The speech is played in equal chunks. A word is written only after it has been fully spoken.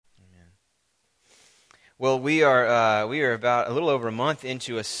Well, we are about a little over a month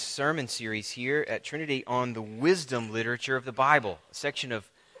into a sermon series here at Trinity on the wisdom literature of the Bible, a section of,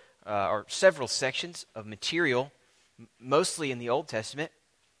 or several sections of material, mostly in the Old Testament,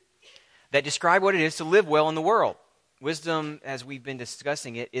 that describe what it is to live well in the world. Wisdom, as we've been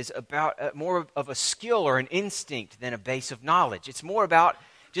discussing it, is about more of a skill or an instinct than a base of knowledge. It's more about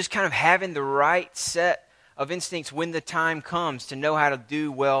just kind of having the right set of instincts when the time comes to know how to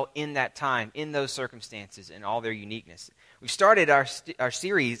do well in that time, in those circumstances, and all their uniqueness. We started our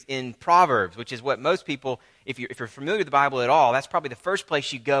series in Proverbs, which is what most people, if you're familiar with the Bible at all, that's probably the first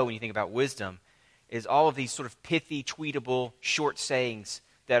place you go when you think about wisdom, is all of these sort of pithy, tweetable, short sayings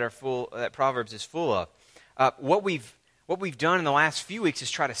that Proverbs is full of. What we've done in the last few weeks is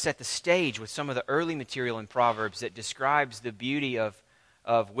try to set the stage with some of the early material in Proverbs that describes the beauty of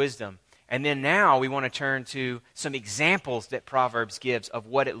wisdom. And then now we want to turn to some examples that Proverbs gives of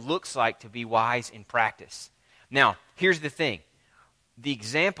what it looks like to be wise in practice. Now, here's the thing. The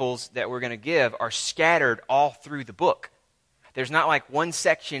examples that we're going to give are scattered all through the book. There's not like one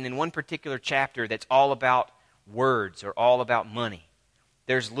section in one particular chapter that's all about words or all about money.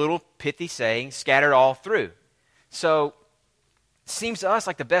 There's little pithy sayings scattered all through. So it seems to us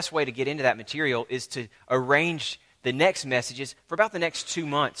like the best way to get into that material is to arrange the next messages for about the next 2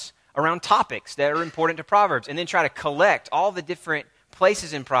 months around topics that are important to Proverbs, and then try to collect all the different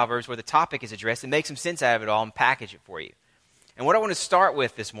places in Proverbs where the topic is addressed and make some sense out of it all and package it for you. And what I want to start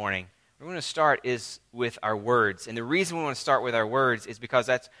with this morning, we're going to start is with our words. And the reason we want to start with our words is because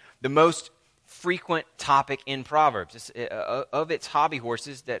that's the most frequent topic in Proverbs. Of its hobby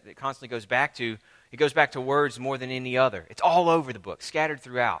horses that it constantly goes back to, it goes back to words more than any other. It's all over the book, scattered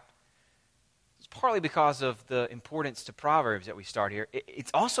throughout. It's partly because of the importance to Proverbs that we start here.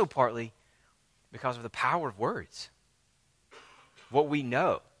 It's also partly because of the power of words. What we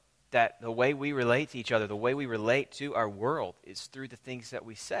know, that the way we relate to each other, the way we relate to our world is through the things that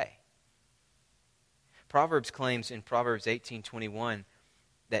we say. Proverbs claims in Proverbs 18:21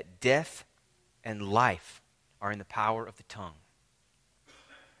 that death and life are in the power of the tongue.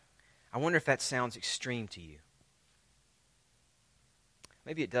 I wonder if that sounds extreme to you.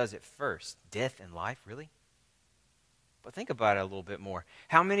 Maybe it does at first. Death and life, really? But think about it a little bit more.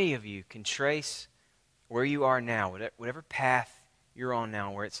 How many of you can trace where you are now, whatever path you're on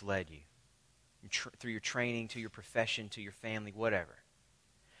now, where it's led you, through your training, to your profession, to your family, whatever?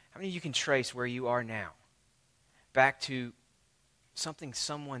 How many of you can trace where you are now back to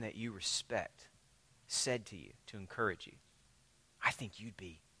someone that you respect said to you to encourage you? I think you'd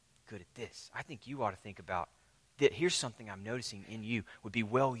be good at this. I think you ought to think about that. Here's something I'm noticing in you would be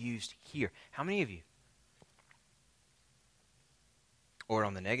well used here. How many of you? Or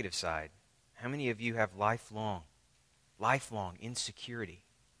on the negative side, how many of you have lifelong insecurity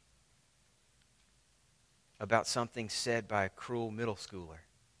about something said by a cruel middle schooler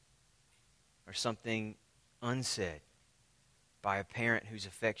or something unsaid by a parent whose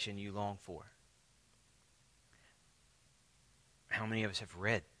affection you long for? How many of us have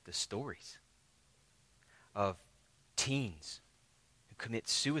read the stories of teens who commit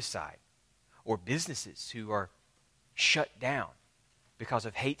suicide or businesses who are shut down because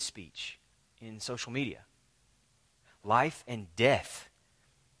of hate speech in social media? Life and death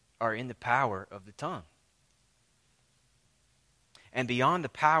are in the power of the tongue. And beyond the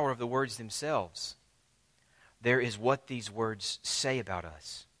power of the words themselves, there is what these words say about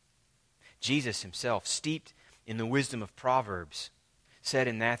us. Jesus himself, steeped in the wisdom of Proverbs, said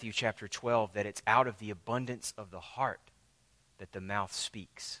in Matthew chapter 12 that it's out of the abundance of the heart that the mouth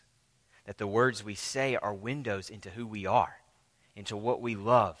speaks. That the words we say are windows into who we are, into what we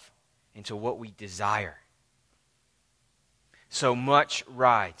love, into what we desire. So much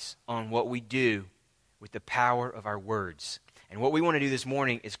rides on what we do with the power of our words. And what we want to do this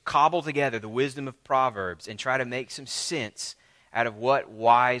morning is cobble together the wisdom of Proverbs and try to make some sense out of what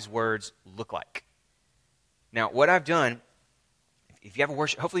wise words look like. Now, what I've done, if you have a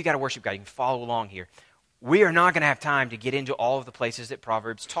worship, hopefully you got a worship guide, you can follow along here. We are not going to have time to get into all of the places that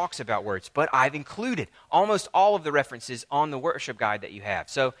Proverbs talks about words, but I've included almost all of the references on the worship guide that you have.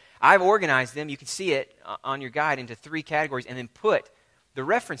 So I've organized them, you can see it on your guide, into 3 categories, and then put the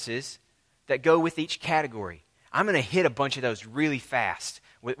references that go with each category. I'm going to hit a bunch of those really fast.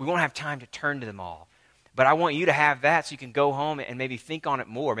 We won't have time to turn to them all. But I want you to have that so you can go home and maybe think on it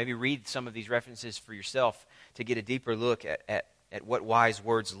more, maybe read some of these references for yourself to get a deeper look at what wise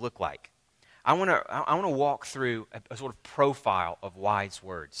words look like. I want to walk through a sort of profile of wise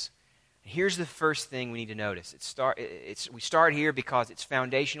words. Here's the first thing we need to notice. We start here because it's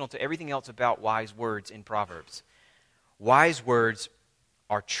foundational to everything else about wise words in Proverbs. Wise words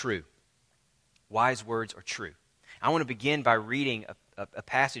are true. Wise words are true. I want to begin by reading a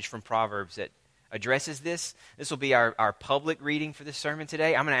passage from Proverbs that addresses this. This will be our public reading for this sermon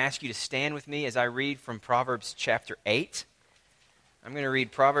today. I'm going to ask you to stand with me as I read from Proverbs chapter 8. I'm going to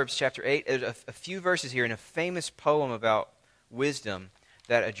read Proverbs chapter 8. There's a few verses here in a famous poem about wisdom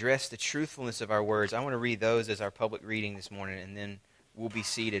that address the truthfulness of our words. I want to read those as our public reading this morning, and then we'll be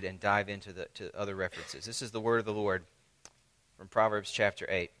seated and dive into to other references. This is the word of the Lord from Proverbs chapter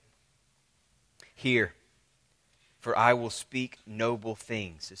 8. Hear, for I will speak noble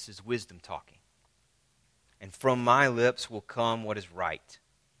things. This is wisdom talking. And from my lips will come what is right.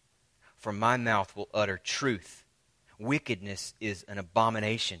 From my mouth will utter truth. Wickedness is an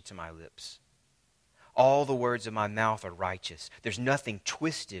abomination to my lips. All the words of my mouth are righteous. There's nothing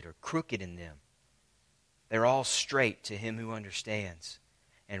twisted or crooked in them. They're all straight to him who understands,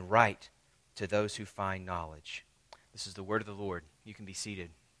 and right to those who find knowledge. This is the word of the Lord. You can be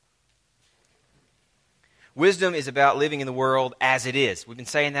seated. Wisdom is about living in the world as it is. We've been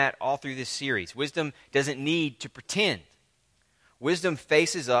saying that all through this series. Wisdom doesn't need to pretend. Wisdom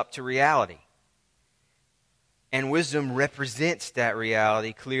faces up to reality. And wisdom represents that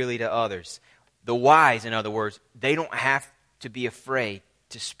reality clearly to others. The wise, in other words, they don't have to be afraid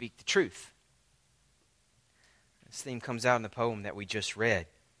to speak the truth. This theme comes out in the poem that we just read.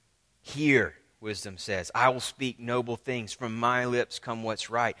 Hear, wisdom says, I will speak noble things. From my lips come what's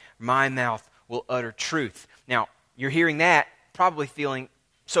right. My mouth will utter truth. Now, you're hearing that, probably feeling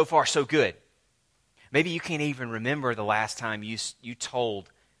so far so good. Maybe you can't even remember the last time you told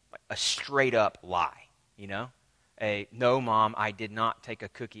a straight up lie, you know? No, Mom, I did not take a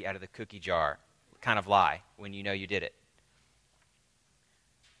cookie out of the cookie jar kind of lie when you know you did it.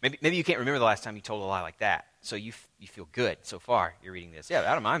 Maybe you can't remember the last time you told a lie like that, so you feel good so far. You're reading this. Yeah,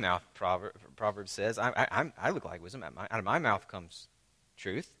 out of my mouth, Proverbs says, I look like wisdom. Out of my mouth comes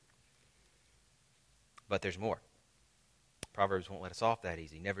truth. But there's more. Proverbs won't let us off that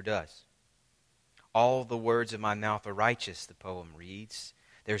easy. Never does. All the words of my mouth are righteous, the poem reads.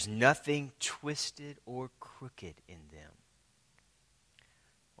 There's nothing twisted or crooked in them.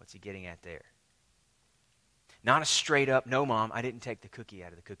 What's he getting at there? Not a straight up, no, Mom, I didn't take the cookie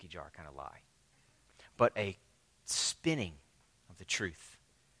out of the cookie jar kind of lie. But a spinning of the truth.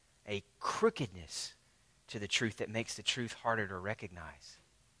 A crookedness to the truth that makes the truth harder to recognize.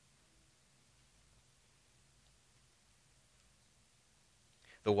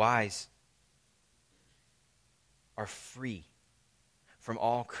 The wise are free from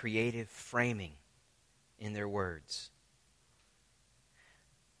all creative framing in their words.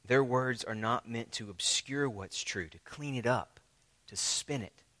 Their words are not meant to obscure what's true, to clean it up, to spin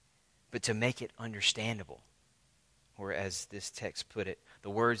it, but to make it understandable. Or as this text put it,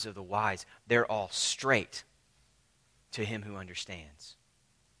 the words of the wise, they're all straight to him who understands.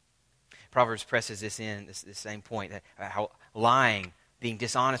 Proverbs presses this in, this same point, that how lying, being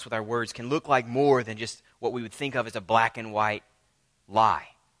dishonest with our words can look like more than just what we would think of as a black and white lie.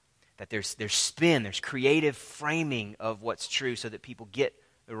 That there's spin, there's creative framing of what's true so that people get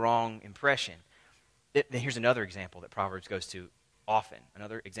the wrong impression. Here's another example that Proverbs goes to often.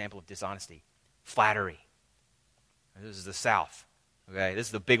 Another example of dishonesty. Flattery. This is the South. Okay, this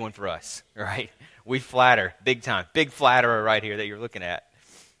is the big one for us, right? We flatter big time. Big flatterer right here that you're looking at.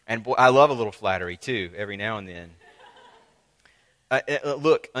 And boy, I love a little flattery too, every now and then.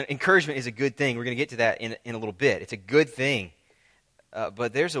 Look, encouragement is a good thing. We're going to get to that in a little bit. It's a good thing.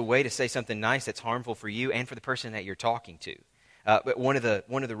 But there's a way to say something nice that's harmful for you and for the person that you're talking to. But one of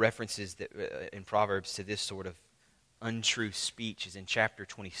the references that in Proverbs to this sort of untrue speech is in chapter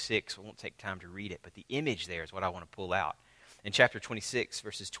 26. I won't take time to read it, but the image there is what I want to pull out. In chapter 26,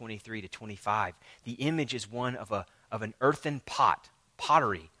 verses 23 to 25, the image is one of an earthen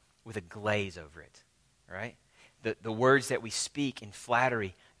pottery with a glaze over it. Right? The words that we speak in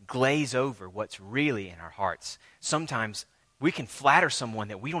flattery glaze over what's really in our hearts. Sometimes we can flatter someone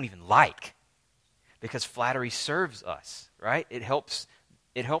that we don't even like because flattery serves us, right? It helps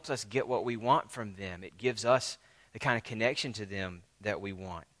us get what we want from them. It gives us the kind of connection to them that we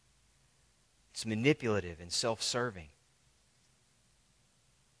want. It's manipulative and self-serving.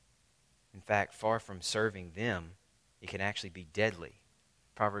 In fact, far from serving them, it can actually be deadly.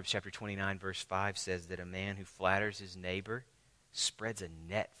 Proverbs chapter 29, verse 5 says that a man who flatters his neighbor spreads a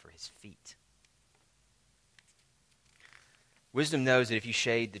net for his feet. Wisdom knows that if you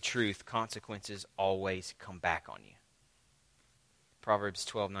shade the truth, consequences always come back on you. Proverbs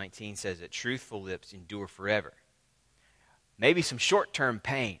 12:19 says that truthful lips endure forever. Maybe some short-term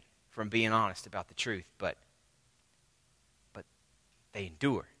pain from being honest about the truth, but they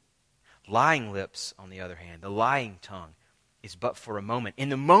endure. Lying lips, on the other hand, the lying tongue, is but for a moment. In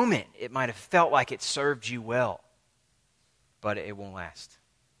the moment, it might have felt like it served you well, but it won't last.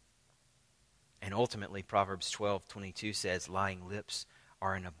 And ultimately, Proverbs 12:22 says, lying lips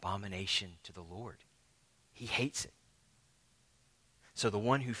are an abomination to the Lord. He hates it. So the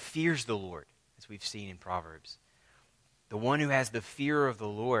one who fears the Lord, as we've seen in Proverbs, the one who has the fear of the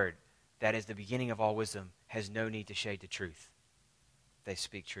Lord, that is the beginning of all wisdom, has no need to shade the truth. They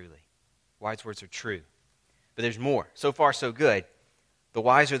speak truly. Wise words are true. But there's more. So far, so good. The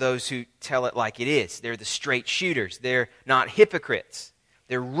wise are those who tell it like it is. They're the straight shooters. They're not hypocrites.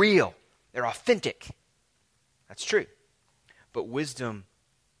 They're real. They're authentic. That's true. But wisdom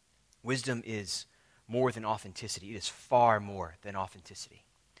is more than authenticity. It is far more than authenticity.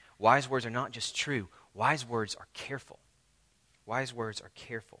 Wise words are not just true. Wise words are careful. Wise words are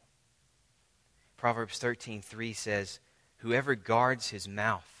careful. Proverbs 13:3 says, whoever guards his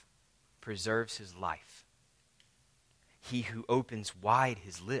mouth preserves his life. He who opens wide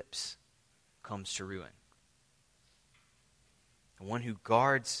his lips comes to ruin. The one who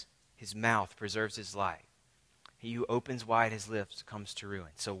guards his mouth preserves his life. He who opens wide his lips comes to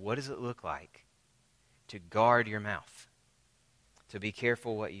ruin. So what does it look like to guard your mouth? To be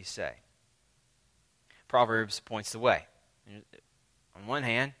careful what you say. Proverbs points the way. On one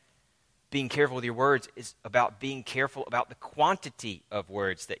hand, being careful with your words is about being careful about the quantity of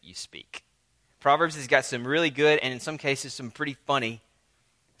words that you speak. Proverbs has got some really good and in some cases some pretty funny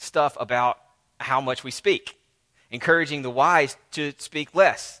stuff about how much we speak. Encouraging the wise to speak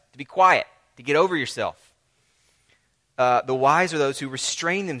less, to be quiet, to get over yourself. The wise are those who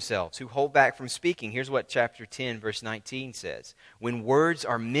restrain themselves, who hold back from speaking. Here's what chapter 10, verse 19 says. When words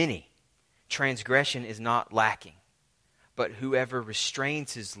are many, transgression is not lacking. But whoever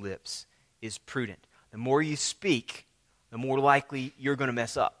restrains his lips is prudent. The more you speak, the more likely you're going to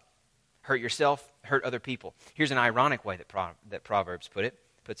mess up. Hurt yourself, hurt other people. Here's an ironic way that Proverbs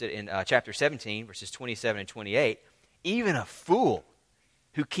puts it in chapter 17, verses 27 and 28. Even a fool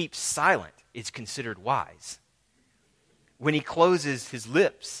who keeps silent is considered wise. When he closes his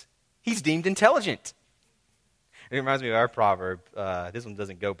lips, he's deemed intelligent. It reminds me of our proverb. This one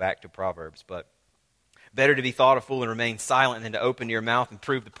doesn't go back to Proverbs, but better to be thought a fool and remain silent than to open your mouth and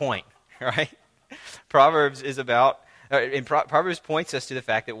prove the point. Right? Proverbs points us to the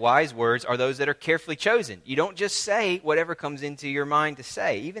fact that wise words are those that are carefully chosen. You don't just say whatever comes into your mind to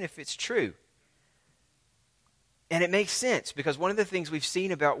say, even if it's true. And it makes sense, because one of the things we've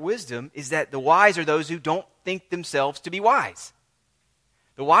seen about wisdom is that the wise are those who don't think themselves to be wise.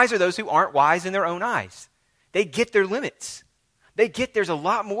 The wise are those who aren't wise in their own eyes. They get their limits. They get there's a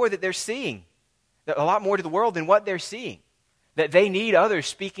lot more that they're seeing, a lot more to the world than what they're seeing, that they need others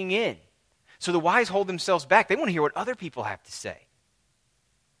speaking in. So the wise hold themselves back. They want to hear what other people have to say.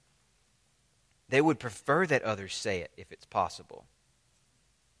 They would prefer that others say it if it's possible.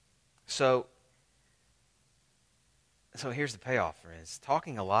 So here's the payoff, friends.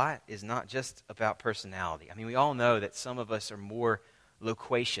 Talking a lot is not just about personality. I mean, we all know that some of us are more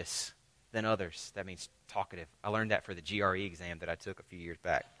loquacious than others. That means talkative. I learned that for the GRE exam that I took a few years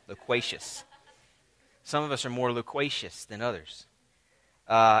back. Loquacious. Some of us are more loquacious than others.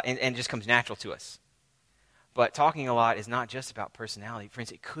 And just comes natural to us. But talking a lot is not just about personality.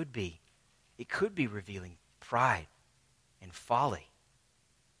 Friends, it could be revealing pride and folly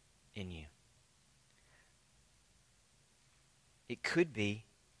in you. It could be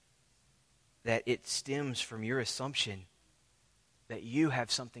that it stems from your assumption that you have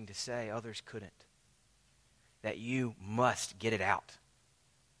something to say others couldn't. That you must get it out.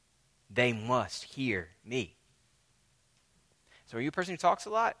 They must hear me. So are you a person who talks a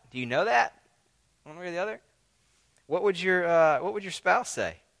lot? Do you know that? One way or the other? What would your spouse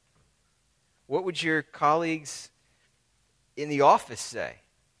say? What would your colleagues in the office say?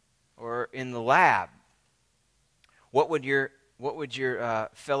 Or in the lab? What would your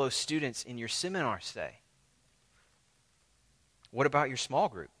fellow students in your seminar say? What about your small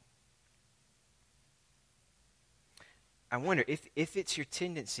group? I wonder if it's your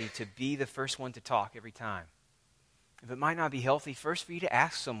tendency to be the first one to talk every time. If it might not be healthy, first for you to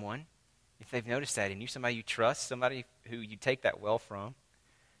ask someone if they've noticed that in you, somebody you trust, somebody who you take that well from.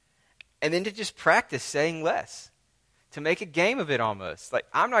 And then to just practice saying less. To make a game of it almost. Like,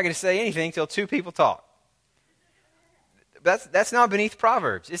 I'm not going to say anything until two people talk. That's not beneath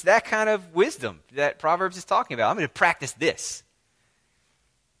Proverbs. It's that kind of wisdom that Proverbs is talking about. I'm going to practice this.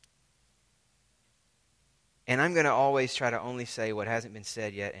 And I'm going to always try to only say what hasn't been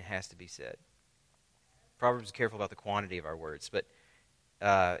said yet and has to be said. Proverbs is careful about the quantity of our words, but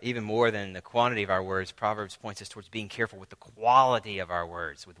even more than the quantity of our words, Proverbs points us towards being careful with the quality of our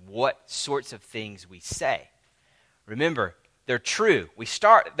words, with what sorts of things we say. Remember, they're true. We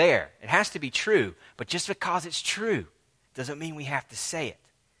start there. It has to be true. But just because it's true doesn't mean we have to say it.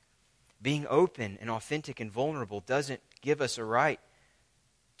 Being open and authentic and vulnerable doesn't give us a right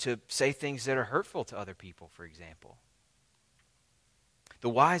to say things that are hurtful to other people, for example. The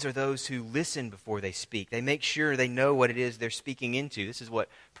wise are those who listen before they speak. They make sure they know what it is they're speaking into. This is what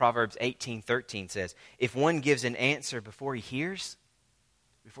Proverbs 18:13 says. If one gives an answer before he hears,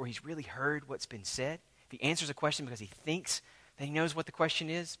 before he's really heard what's been said, if he answers a question because he thinks that he knows what the question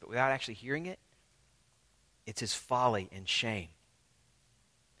is, but without actually hearing it, it's his folly and shame.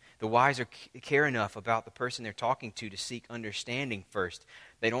 The wise care enough about the person they're talking to seek understanding first.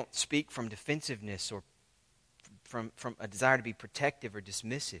 They don't speak from defensiveness or from a desire to be protective or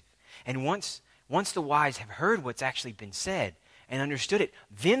dismissive. And once the wise have heard what's actually been said and understood it,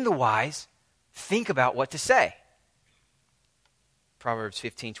 then the wise think about what to say. Proverbs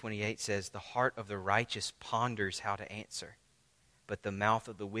 15:28 says, "The heart of the righteous ponders how to answer, but the mouth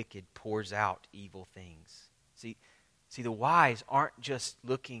of the wicked pours out evil things." See, the wise aren't just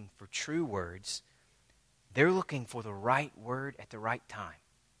looking for true words. They're looking for the right word at the right time.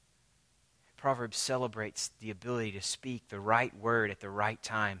 Proverbs celebrates the ability to speak the right word at the right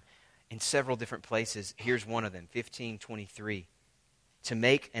time in several different places. Here's one of them, 15:23. "To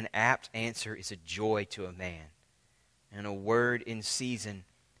make an apt answer is a joy to a man, and a word in season,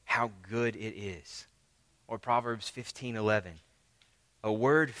 how good it is." Or Proverbs 15:11. "A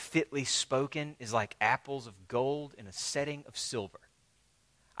word fitly spoken is like apples of gold in a setting of silver."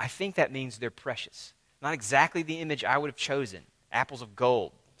 I think that means they're precious. Not exactly the image I would have chosen, apples of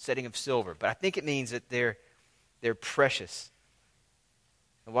gold, setting of silver, but I think it means that they're precious.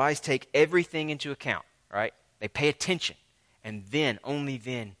 The wise take everything into account, right? They pay attention, and then, only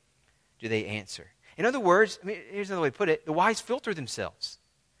then, do they answer. In other words, here's another way to put it, the wise filter themselves.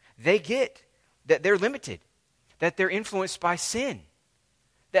 They get that they're limited, that they're influenced by sin,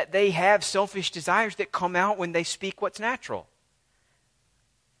 that they have selfish desires that come out when they speak what's natural.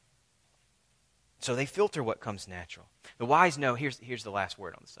 So they filter what comes natural. The wise know, here's the last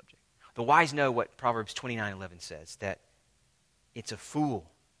word on the subject. The wise know what Proverbs 29:11 says, that it's a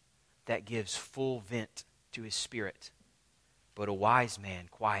fool that gives full vent to his spirit, but a wise man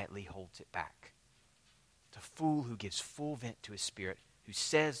quietly holds it back. It's a fool who gives full vent to his spirit, who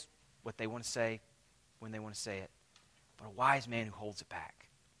says what they want to say when they want to say it, but a wise man who holds it back.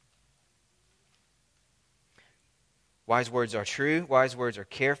 Wise words are true, wise words are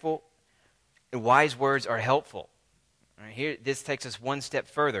careful, and wise words are helpful. All right, here, this takes us one step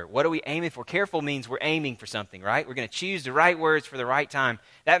further. What are we aiming for? Careful means we're aiming for something, right? We're going to choose the right words for the right time.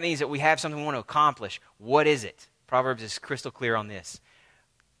 That means that we have something we want to accomplish. What is it? Proverbs is crystal clear on this.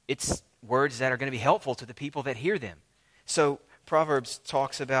 It's words that are going to be helpful to the people that hear them. So Proverbs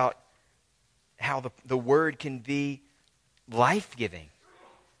talks about how the word can be life-giving.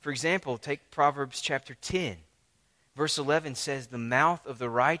 For example, take Proverbs chapter 10. Verse 11 says, "The mouth of the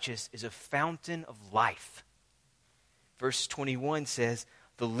righteous is a fountain of life." Verse 21 says,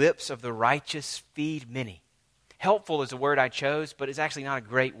 "The lips of the righteous feed many." Helpful is a word I chose, but it's actually not a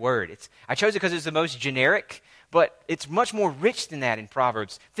great word. I chose it because it's the most generic, but it's much more rich than that in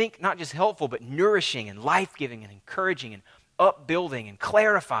Proverbs. Think not just helpful, but nourishing and life-giving and encouraging and upbuilding and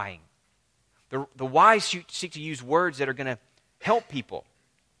clarifying. The wise seek to use words that are going to help people,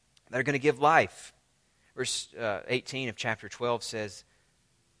 that are going to give life. Verse 18 of chapter 12 says,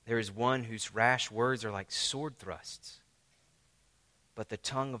 "There is one whose rash words are like sword thrusts, but the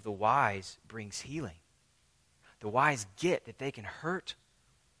tongue of the wise brings healing." The wise get that they can hurt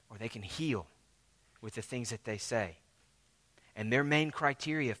or they can heal with the things that they say. And their main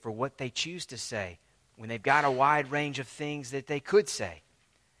criteria for what they choose to say, when they've got a wide range of things that they could say,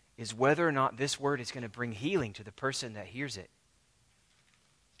 is whether or not this word is going to bring healing to the person that hears it.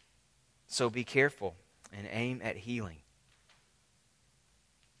 So be careful and aim at healing.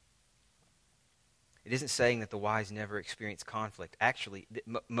 It isn't saying that the wise never experience conflict. Actually,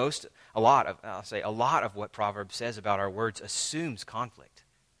 a lot of what Proverbs says about our words assumes conflict.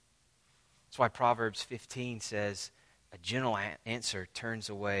 That's why Proverbs 15 says, "A gentle answer turns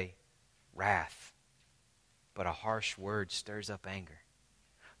away wrath, but a harsh word stirs up anger."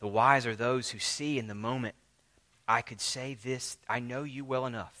 The wise are those who see in the moment, I could say this, I know you well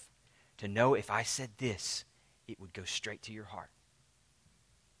enough to know if I said this, it would go straight to your heart.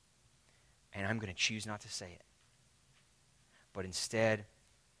 And I'm going to choose not to say it. But instead,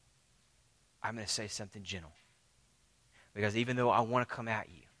 I'm going to say something gentle. Because even though I want to come at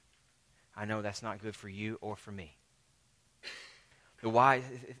you, I know that's not good for you or for me. The wise,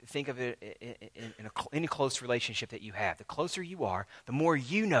 think of it in any close relationship that you have. The closer you are, the more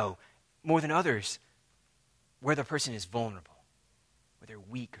you know, more than others, where the person is vulnerable. or they're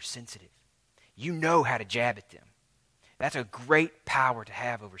weak or sensitive. You know how to jab at them. That's a great power to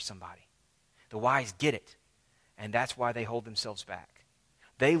have over somebody. The wise get it, and that's why they hold themselves back.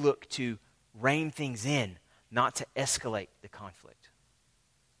 They look to rein things in, not to escalate the conflict.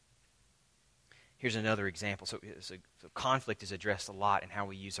 Here's another example. So conflict is addressed a lot in how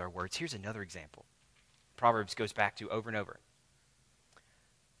we use our words. Here's another example. Proverbs goes back to over and over.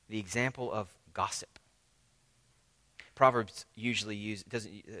 The example of gossip. Proverbs usually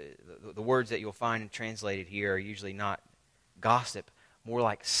the words that you'll find translated here are usually not gossip, more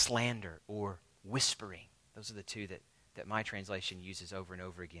like slander or whispering. Those are the two that my translation uses over and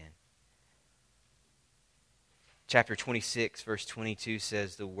over again. Chapter 26, verse 22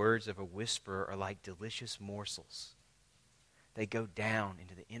 says, the words of a whisperer are like delicious morsels. They go down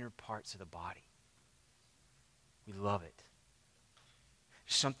into the inner parts of the body. We love it.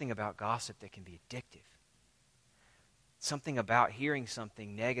 There's something about gossip that can be addictive. Something about hearing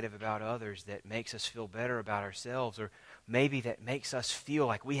something negative about others that makes us feel better about ourselves, or maybe that makes us feel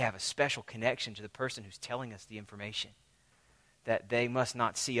like we have a special connection to the person who's telling us the information. That they must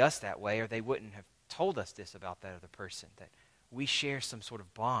not see us that way, or they wouldn't have told us this about that other person. That we share some sort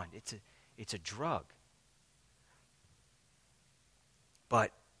of bond. It's a drug.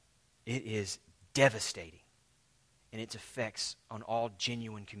 But it is devastating in its effects on all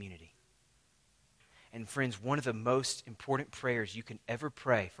genuine community. And friends, one of the most important prayers you can ever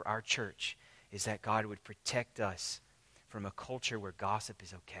pray for our church is that God would protect us from a culture where gossip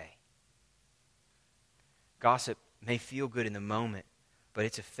is okay. Gossip may feel good in the moment, but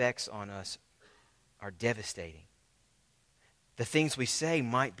its effects on us are devastating. The things we say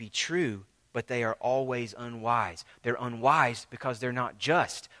might be true, but they are always unwise. They're unwise because they're not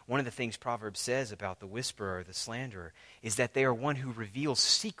just. One of the things Proverbs says about the whisperer or the slanderer is that they are one who reveals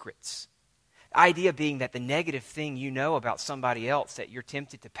secrets. The idea being that the negative thing you know about somebody else that you're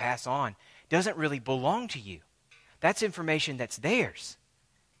tempted to pass on doesn't really belong to you. That's information that's theirs.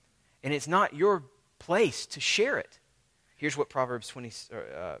 And it's not your place to share it. Here's what Proverbs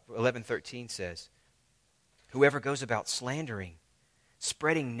 11:13 says. Whoever goes about slandering,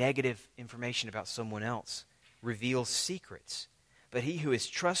 spreading negative information about someone else, reveals secrets. But he who is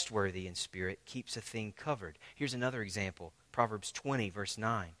trustworthy in spirit keeps a thing covered. Here's another example. Proverbs 20, verse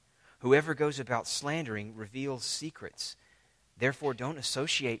 9. Whoever goes about slandering reveals secrets. Therefore, don't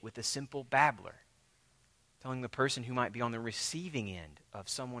associate with the simple babbler. Telling the person who might be on the receiving end of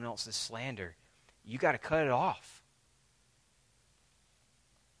someone else's slander, you got to cut it off.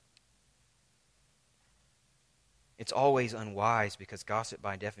 It's always unwise because gossip,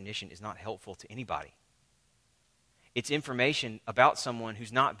 by definition, is not helpful to anybody. It's information about someone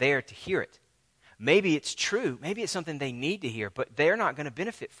who's not there to hear it. Maybe it's true. Maybe it's something they need to hear, but they're not going to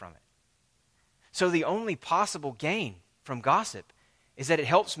benefit from it. So the only possible gain from gossip is that it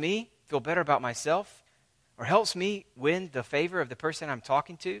helps me feel better about myself, or helps me win the favor of the person I'm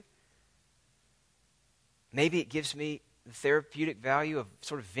talking to. Maybe it gives me the therapeutic value of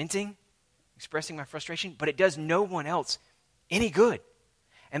sort of venting, expressing my frustration, but it does no one else any good.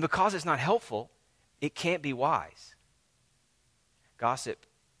 And because it's not helpful, it can't be wise. Gossip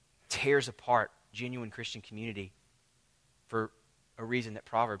tears apart genuine Christian community for a reason that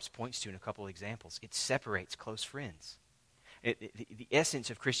Proverbs points to in a couple of examples. It separates close friends. The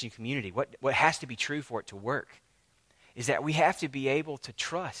essence of Christian community, what has to be true for it to work, is that we have to be able to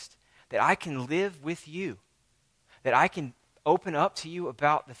trust that I can live with you, that I can open up to you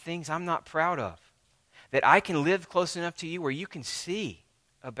about the things I'm not proud of, that I can live close enough to you where you can see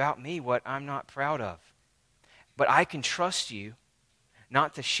about me what I'm not proud of. But I can trust you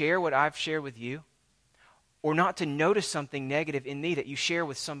not to share what I've shared with you, or not to notice something negative in me that you share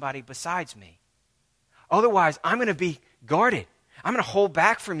with somebody besides me. Otherwise, I'm going to be guarded. I'm going to hold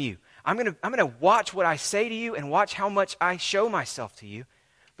back from you. I'm going to watch what I say to you and watch how much I show myself to you,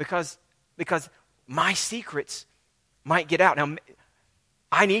 because my secrets might get out. Now,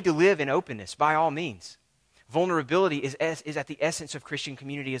 I need to live in openness by all means. Vulnerability is at the essence of Christian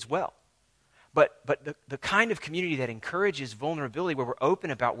community as well. But the kind of community that encourages vulnerability, where we're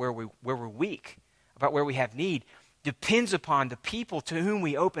open about where we're weak, about where we have need, depends upon the people to whom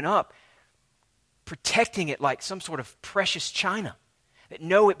we open up protecting it like some sort of precious china, that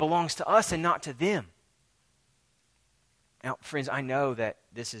know it belongs to us and not to them. Now, friends, I know that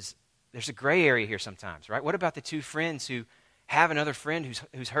there's a gray area here sometimes, right? What about the two friends who have another friend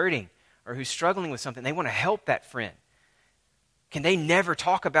who's hurting or who's struggling with something? They want to help that friend. Can they never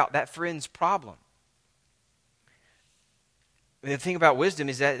talk about that friend's problem? The thing about wisdom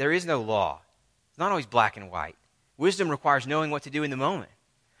is that there is no law. It's not always black and white. Wisdom requires knowing what to do in the moment.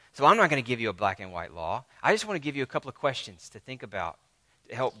 So I'm not going to give you a black and white law. I just want to give you a couple of questions to think about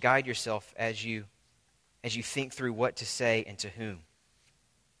help guide yourself as you think through what to say and to whom.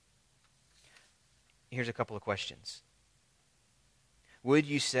 Here's a couple of questions. Would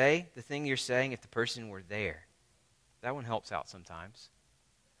you say the thing you're saying if the person were there? That one helps out sometimes.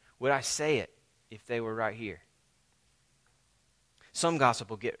 Would I say it if they were right here? Some gossip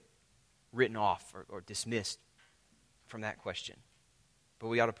will get written off or dismissed from that question. But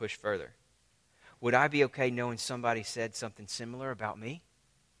we ought to push further. Would I be okay knowing somebody said something similar about me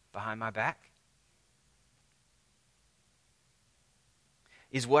behind my back?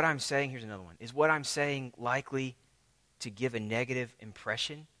 Is what I'm saying, here's another one, is what I'm saying likely to give a negative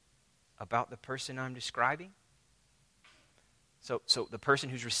impression about the person I'm describing? So the person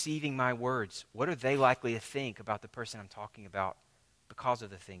who's receiving my words, what are they likely to think about the person I'm talking about because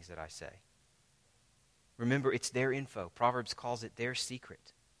of the things that I say? Remember, it's their info. Proverbs calls it their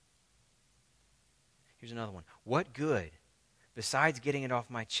secret. Here's another one. What good, besides getting it off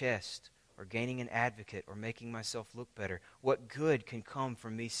my chest or gaining an advocate or making myself look better, what good can come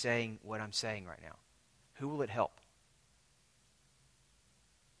from me saying what I'm saying right now? Who will it help?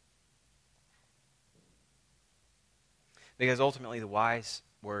 Because ultimately the wise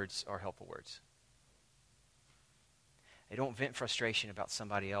words are helpful words. They don't vent frustration about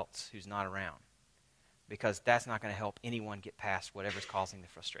somebody else who's not around, because that's not going to help anyone get past whatever's causing the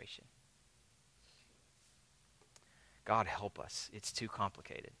frustration. God help us. It's too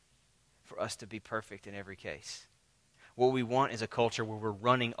complicated for us to be perfect in every case. What we want is a culture where we're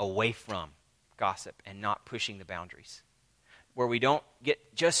running away from gossip and not pushing the boundaries. Where we don't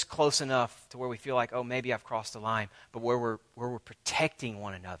get just close enough to where we feel like, oh, maybe I've crossed the line, but where we're protecting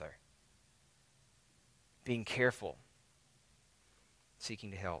one another. Being careful.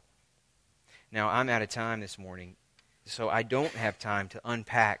 Seeking to help. Now, I'm out of time this morning, so I don't have time to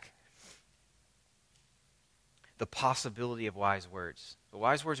unpack the possibility of wise words. The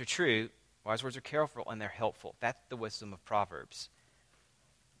wise words are true. Wise words are careful, and they're helpful. That's the wisdom of Proverbs.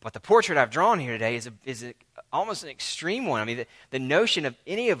 But the portrait I've drawn here today is almost an extreme one. I mean, the notion of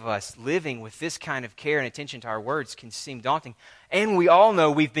any of us living with this kind of care and attention to our words can seem daunting. And we all know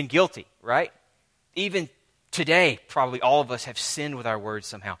we've been guilty, right? Even today, probably all of us have sinned with our words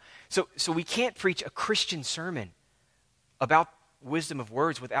somehow. So we can't preach a Christian sermon about wisdom of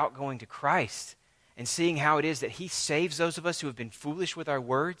words without going to Christ and seeing how it is that he saves those of us who have been foolish with our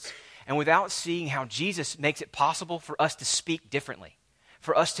words, and without seeing how Jesus makes it possible for us to speak differently,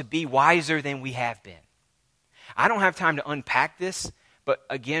 for us to be wiser than we have been. I don't have time to unpack this, but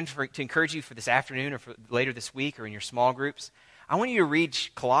again, to encourage you for this afternoon or for later this week or in your small groups, I want you to read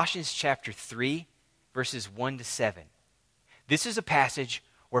Colossians chapter 3, verses 1 to 7. This is a passage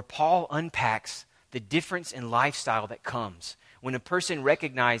where Paul unpacks the difference in lifestyle that comes when a person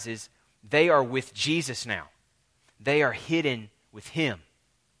recognizes they are with Jesus now. They are hidden with him.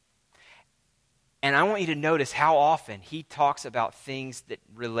 And I want you to notice how often he talks about things that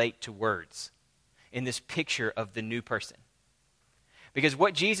relate to words in this picture of the new person. Because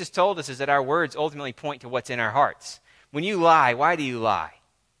what Jesus told us is that our words ultimately point to what's in our hearts. When you lie, why do you lie?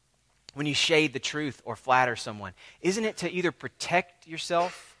 When you shade the truth or flatter someone, isn't it to either protect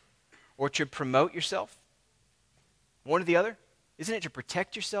yourself or to promote yourself? One or the other? Isn't it to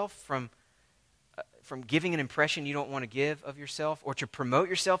protect yourself from giving an impression you don't want to give of yourself, or to promote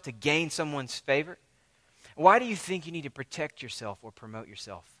yourself to gain someone's favor? Why do you think you need to protect yourself or promote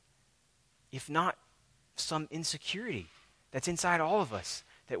yourself? If not some insecurity that's inside all of us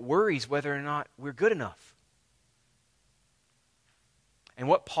that worries whether or not we're good enough. And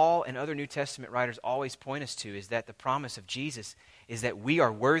what Paul and other New Testament writers always point us to is that the promise of Jesus is that we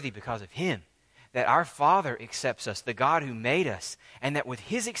are worthy because of him, that our Father accepts us, the God who made us, and that with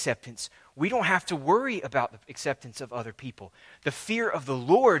his acceptance, we don't have to worry about the acceptance of other people. The fear of the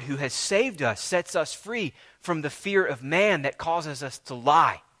Lord who has saved us sets us free from the fear of man that causes us to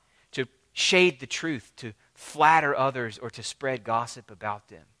lie, to shade the truth, to flatter others, or to spread gossip about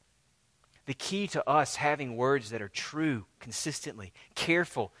them. The key to us having words that are true consistently,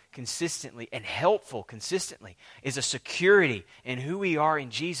 careful consistently, and helpful consistently is a security in who we are in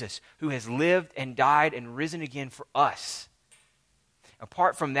Jesus, who has lived and died and risen again for us.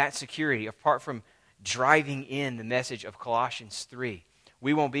 Apart from that security, apart from driving in the message of Colossians 3,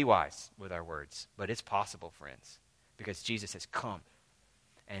 we won't be wise with our words. But it's possible, friends, because Jesus has come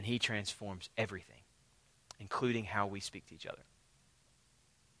and he transforms everything, including how we speak to each other.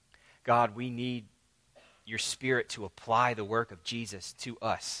 God, we need your Spirit to apply the work of Jesus to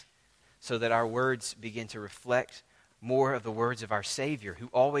us so that our words begin to reflect more of the words of our Savior, who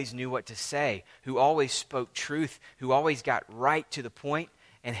always knew what to say, who always spoke truth, who always got right to the point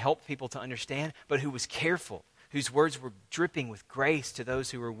and helped people to understand, but who was careful whose words were dripping with grace to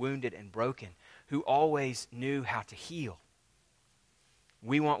those who were wounded and broken, who always knew how to heal.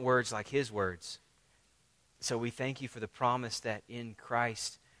 We want words like his words. So we thank you for the promise that in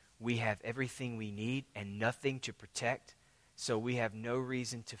Christ we have everything we need and nothing to protect. So we have no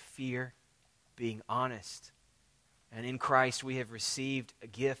reason to fear being honest. And in Christ we have received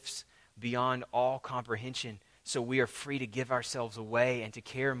gifts beyond all comprehension. So we are free to give ourselves away and to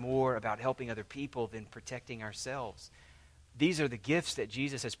care more about helping other people than protecting ourselves. These are the gifts that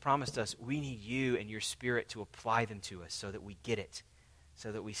Jesus has promised us. We need you and your Spirit to apply them to us so that we get it,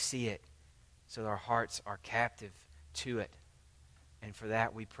 so that we see it, so that our hearts are captive to it. And for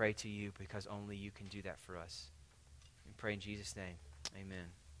that we pray to you because only you can do that for us. We pray in Jesus' name.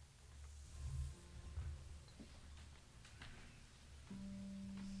 Amen.